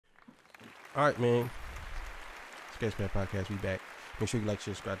All right, man. Sketchpad podcast. We back. Make sure you like,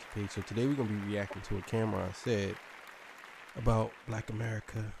 share, subscribe to the page. So today we're gonna be reacting to what Camron said about Black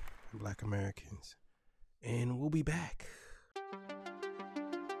America and Black Americans, and we'll be back.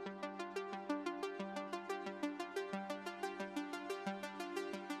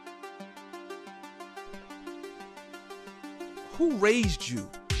 Who raised you?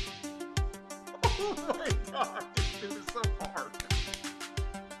 Oh my god, this shit is so hard.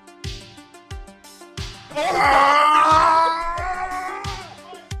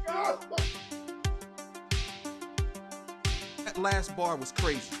 That last bar was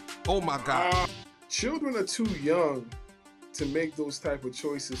crazy. Oh my god. Children are too young to make those type of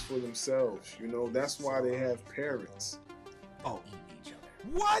choices for themselves. You know, that's why they have parents. Oh,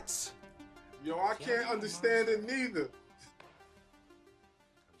 what? Yo, I can't understand it neither.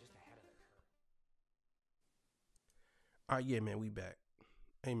 All right, yeah, man, we back.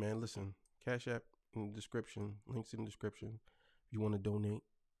 Hey, man, listen, Cash App in the description, links in the description. If you want to donate,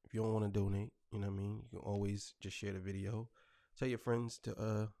 if you don't want to donate, you know what I mean, you can always just share the video. Tell your friends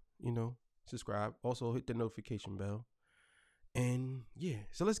to, subscribe. Also, hit the notification bell. And, yeah,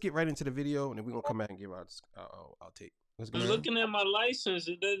 so let's get right into the video, and then we're going to come back and give our take. Let's go. I'm looking at my license.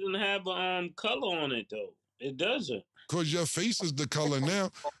 It doesn't have color on it, though. It doesn't. Cause your face is the color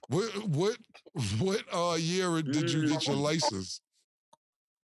now. What year did you get your license?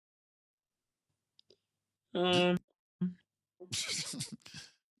 Um,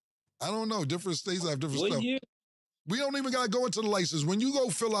 I don't know. Different states have different what stuff. year? We don't even gotta go into the license. When you go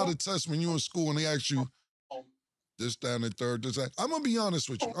fill out a test when you're in school and they ask you this, down, and third, this, that, I'm gonna be honest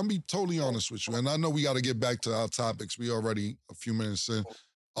with you. I'm gonna be totally honest with you. And I know we gotta get back to our topics. We already a few minutes in.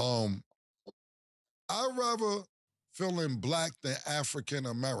 I'd rather feeling black than African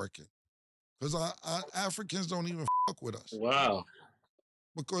American. Because Africans don't even fuck with us. Wow.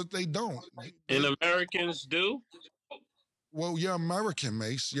 Because they don't. And Americans do? Well, you're American,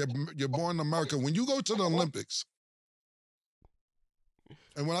 Mace. You're born in America. When you go to the Olympics,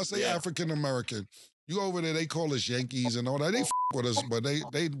 and when I say African American, you go over there, they call us Yankees and all that. They with us, but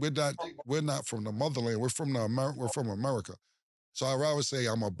we're not from the motherland. We're from America. So I'd rather say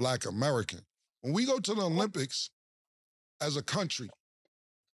I'm a black American. When we go to the Olympics as a country,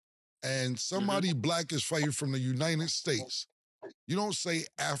 and somebody black is fighting from the United States, you don't say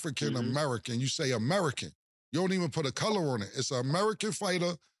African American, you say American. You don't even put a color on it. It's an American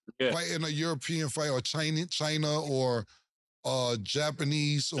fighter fighting a European fighter, or China or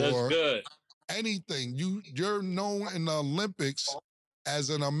Japanese or anything. You're known in the Olympics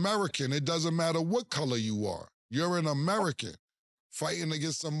as an American. It doesn't matter what color you are. You're an American fighting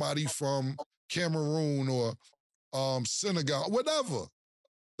against somebody from Cameroon or Senegal, whatever.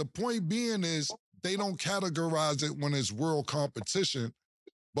 The point being is they don't categorize it when it's world competition,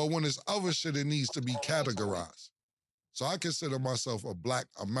 but when it's other shit, it needs to be categorized. So I consider myself a black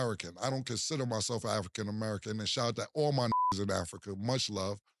American. I don't consider myself African American. And shout out to all my niggas in Africa, much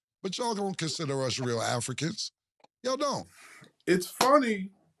love. But y'all don't consider us real Africans. Y'all don't. It's funny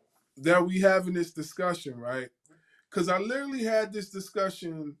that we having this discussion, right? Because I literally had this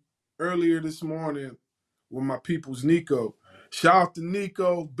discussion earlier this morning with my people's Nico. Shout out to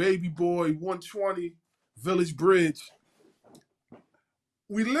Nico, Baby Boy, 120, Village Bridge.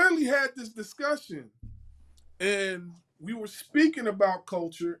 We literally had this discussion, and we were speaking about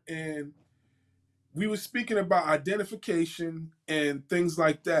culture, and we were speaking about identification and things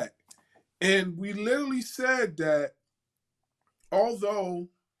like that. And we literally said that although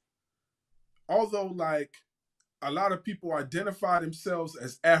like a lot of people identify themselves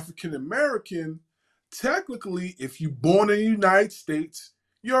as African American, technically, if you're born in the United States,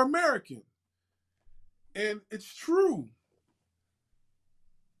 you're American. And it's true.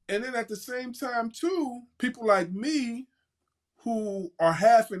 And then at the same time, too, people like me who are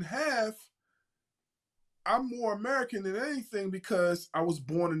half and half, I'm more American than anything because I was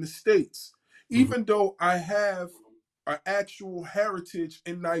born in the States. Even though I have an actual heritage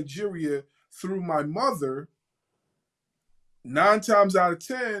in Nigeria through my mother, 9 times out of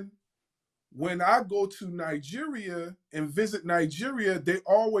 10, when I go to Nigeria and visit Nigeria, they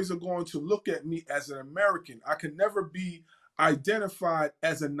always are going to look at me as an American. I can never be identified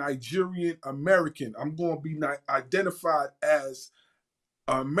as a Nigerian American. I'm going to be identified as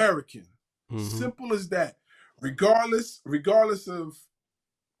American. Simple as that. Regardless of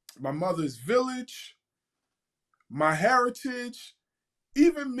my mother's village, my heritage,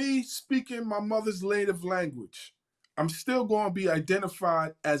 even me speaking my mother's native language, I'm still going to be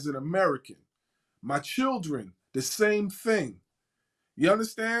identified as an American. My children, the same thing. You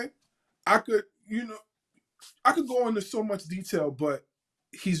understand? I could go into so much detail, but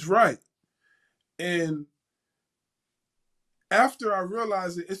he's right. And after I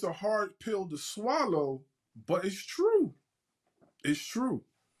realized it, it's a hard pill to swallow, but it's true. It's true.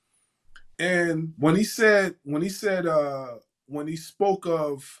 And when he spoke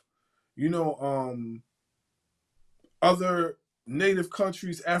of, you know, other native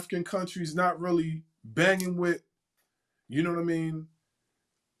countries, African countries not really banging with, you know what I mean,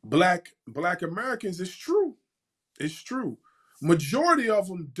 black Americans, it's true. It's true. Majority of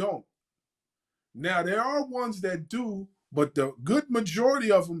them don't. Now there are ones that do, but the good majority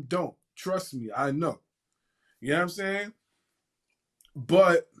of them don't. Trust me, I know. You know what I'm saying?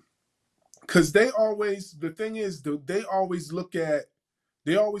 But because the thing is, they always look at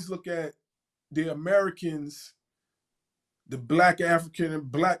the Americans, the black African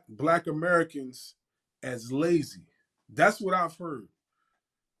and black Americans, as lazy. That's what I've heard.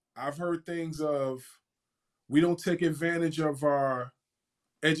 I've heard things of, we don't take advantage of our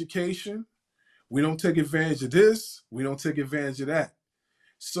education. We don't take advantage of this. We don't take advantage of that.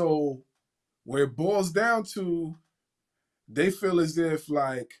 So where it boils down to, they feel as if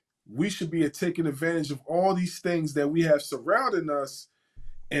like we should be taking advantage of all these things that we have surrounding us,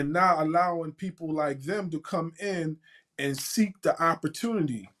 and not allowing people like them to come in and seek the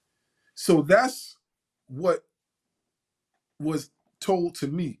opportunity. So that's what was told to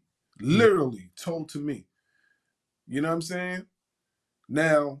me, literally told to me. You know what I'm saying?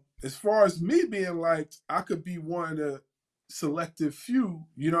 Now, as far as me being liked, I could be one of the selective few,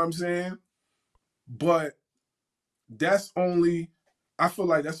 you know what I'm saying? But I feel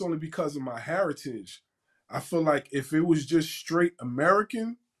like that's only because of my heritage. I feel like if it was just straight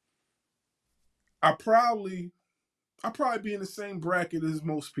American, I probably be in the same bracket as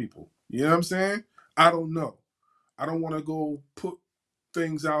most people. You know what I'm saying? I don't know. I don't want to go put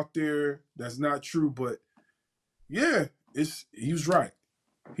things out there that's not true, but yeah, he was right.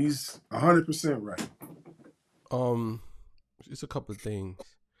 He's 100% right. It's a couple of things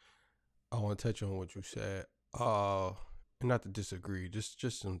I want to touch on what you said. And not to disagree,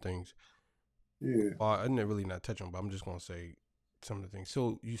 just some things. Yeah. I didn't really not touch on, but I'm just gonna say some of the things.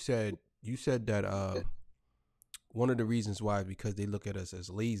 So you said that one of the reasons why is because they look at us as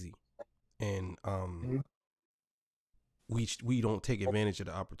lazy, and we don't take advantage of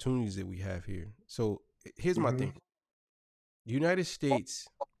the opportunities that we have here. So here's my thing: the United States.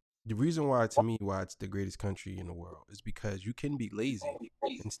 The reason why, to me, why it's the greatest country in the world is because you can be lazy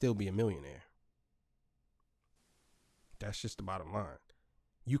and still be a millionaire. That's just the bottom line.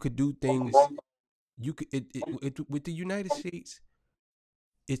 You could do things. You could with the United States,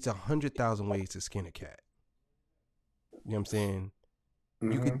 it's 100,000 ways to skin a cat. You know what I'm saying?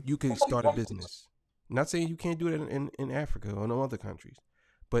 You could start a business. Not saying you can't do it in Africa or no other countries,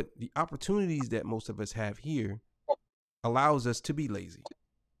 but the opportunities that most of us have here allows us to be lazy.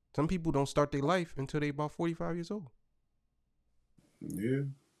 Some people don't start their life until they about 45 years old. Yeah. You know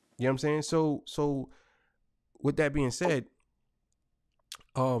what I'm saying? So with that being said,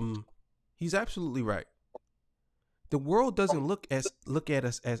 he's absolutely right. The world doesn't look at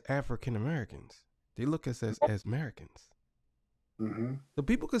us as African Americans. They look at us as Americans. The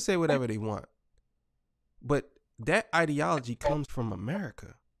people can say whatever they want, but that ideology comes from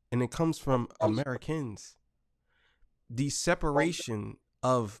America, and it comes from Americans. The separation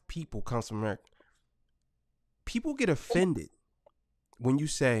of people comes from America. People get offended when you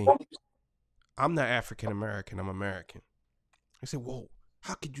say, I'm not African American, I'm American. They say, whoa,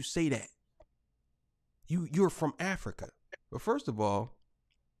 how could you say that? You're from Africa. But first of all,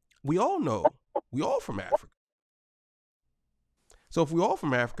 we all know we all from Africa. So if we all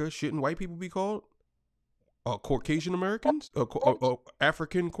from Africa, shouldn't white people be called Caucasian Americans?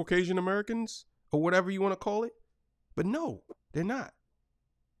 African Caucasian Americans? Or whatever you want to call it? But no, they're not.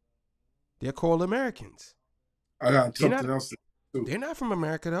 They're called Americans. I got something else to do. They're not from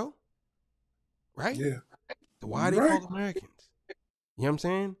America, though. Right? Yeah. So why are they called Americans? You know what I'm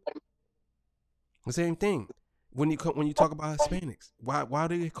saying? The same thing. When you talk about Hispanics, why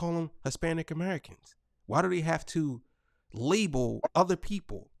do they call them Hispanic Americans? Why do they have to label other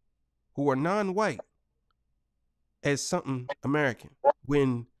people who are non-white as something American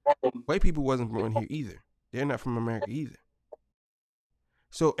when white people wasn't born here either? They're not from America either.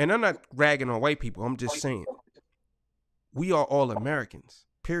 So, and I'm not ragging on white people. I'm just saying we are all Americans,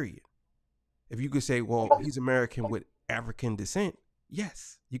 period. If you could say, well, he's American with African descent,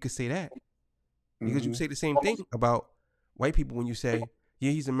 yes, you could say that. Because you say the same thing about white people when you say,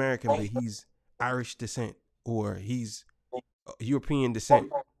 yeah, he's American, but he's Irish descent or he's European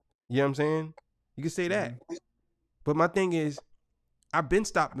descent. You know what I'm saying? You can say that. But my thing is, I've been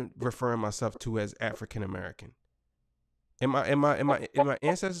stopping referring myself to as African American. Am my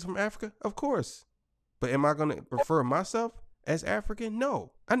ancestors from Africa? Of course. But am I gonna refer myself as African?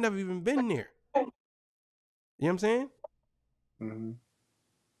 No, I never even been there. You know what I'm saying? Mm-hmm.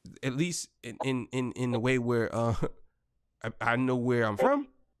 At least in the way where I know where I'm from.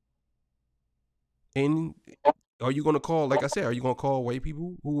 And are you gonna call, like I said, are you gonna call white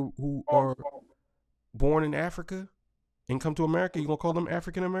people who are born in Africa and come to America, you gonna call them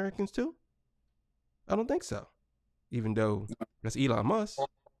African Americans too? I don't think so. Even though that's Elon Musk.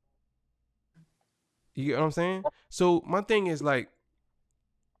 You get what I'm saying? So my thing is like,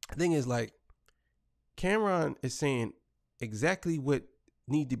 Cameron is saying exactly what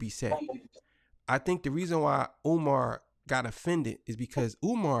need to be said. I think the reason why Umar got offended is because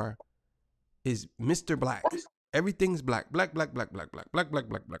Umar is Mr. Black. Everything's black. Black, black, black, black, black, black, black,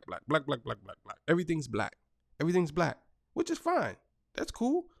 black, black, black, black, black, black, black, black. Everything's black. Everything's black, which is fine. That's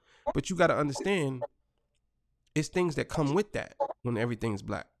cool. But you got to understand, it's things that come with that when everything's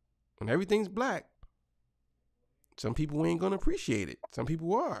black. When everything's black, some people ain't going to appreciate it. Some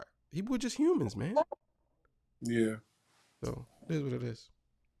people are. People are just humans, man. Yeah. So it is what it is.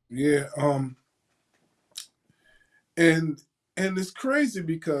 Yeah. And it's crazy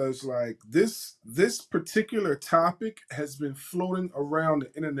because like this particular topic has been floating around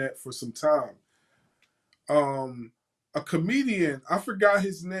the internet for some time. A comedian, I forgot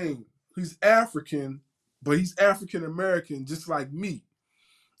his name. He's African, but he's African American, just like me.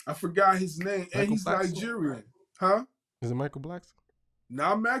 I forgot his name, and Michael he's Blackson? Nigerian, huh? Is it Michael Blackson?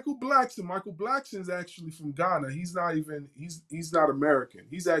 Not Michael Blackson. Michael Blackson's actually from Ghana. He's not American.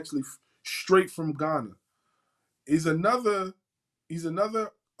 He's actually straight from Ghana. He's another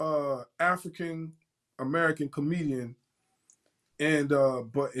African American comedian, and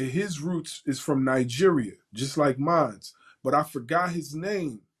but his roots is from Nigeria, just like mine's. But I forgot his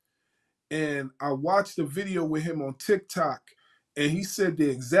name, and I watched a video with him on TikTok, and he said the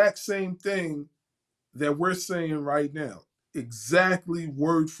exact same thing that we're saying right now, exactly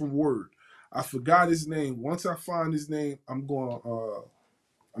word for word. I forgot his name. Once I find his name, I'm going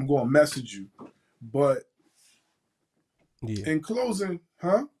to message you. But Yeah. in closing,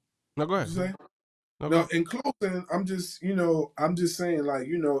 huh? No, go ahead. What you say? No, No, in closing, I'm just saying, like,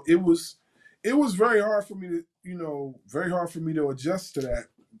 it was very hard for me to adjust to that.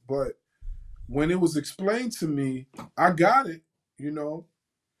 But when it was explained to me, I got it,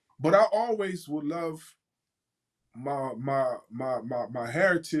 But I always would love my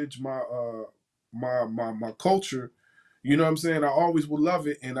heritage, my culture. You know what I'm saying? I always would love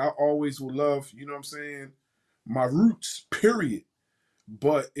it, and I always would love, my roots, period.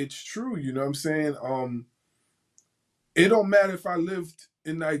 But it's true, you know what I'm saying? It don't matter if I lived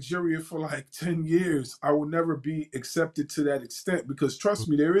in Nigeria for like 10 years, I will never be accepted to that extent because trust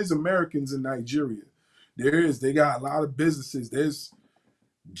me, there is Americans in Nigeria. They got a lot of businesses. There's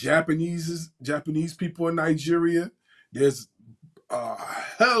Japanese people in Nigeria. There's a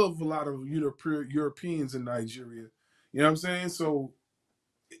hell of a lot of Europeans in Nigeria. You know what I'm saying? So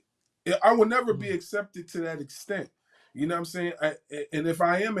I will never be accepted to that extent. You know what I'm saying? And if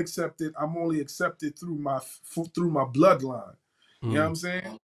I am accepted, I'm only accepted through my bloodline. You know what I'm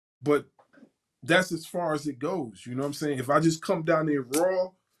saying? But that's as far as it goes. You know what I'm saying? If I just come down there raw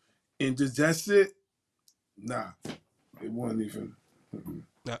and just that's it, nah, it wasn't even.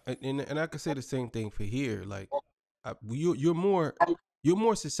 And I could say the same thing for here. Like, you're more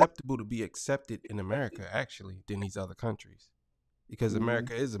susceptible to be accepted in America actually than these other countries, because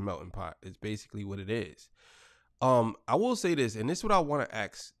America is a melting pot. It's basically what it is. I will say this, and this is what I want to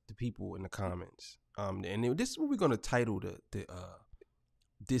ask the people in the comments. And this is what we're going to title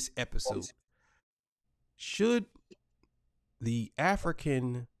this episode. Should the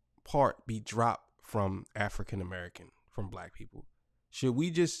African part be dropped from African American, from black people? Should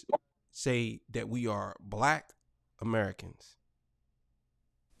we just say that we are black Americans?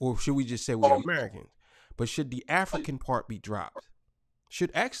 Or should we just say we're Americans? But should the African part be dropped?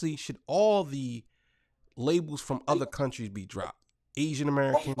 Should all the labels from other countries be dropped? Asian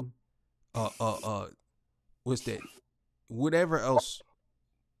American, what's that? Whatever else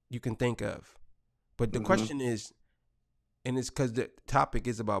you can think of. But the question is, and it's because the topic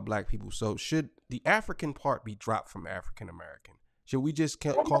is about black people, so should the African part be dropped from African American? Should we just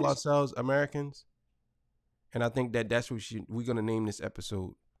call ourselves Americans? And I think that's what we're going to name this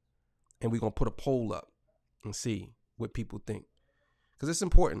episode. And we're going to put a poll up and see what people think. Because it's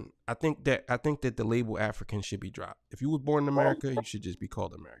important. I think that the label African should be dropped. If you were born in America, you should just be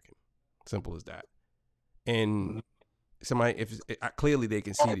called American. Simple as that. And somebody, clearly they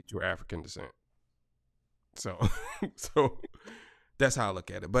can see that you're African descent. So that's how I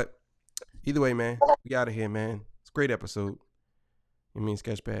look at it. But either way, man, we out of here, man. It's a great episode. You mean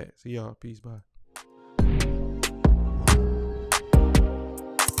Sketchpad. See y'all. Peace. Bye.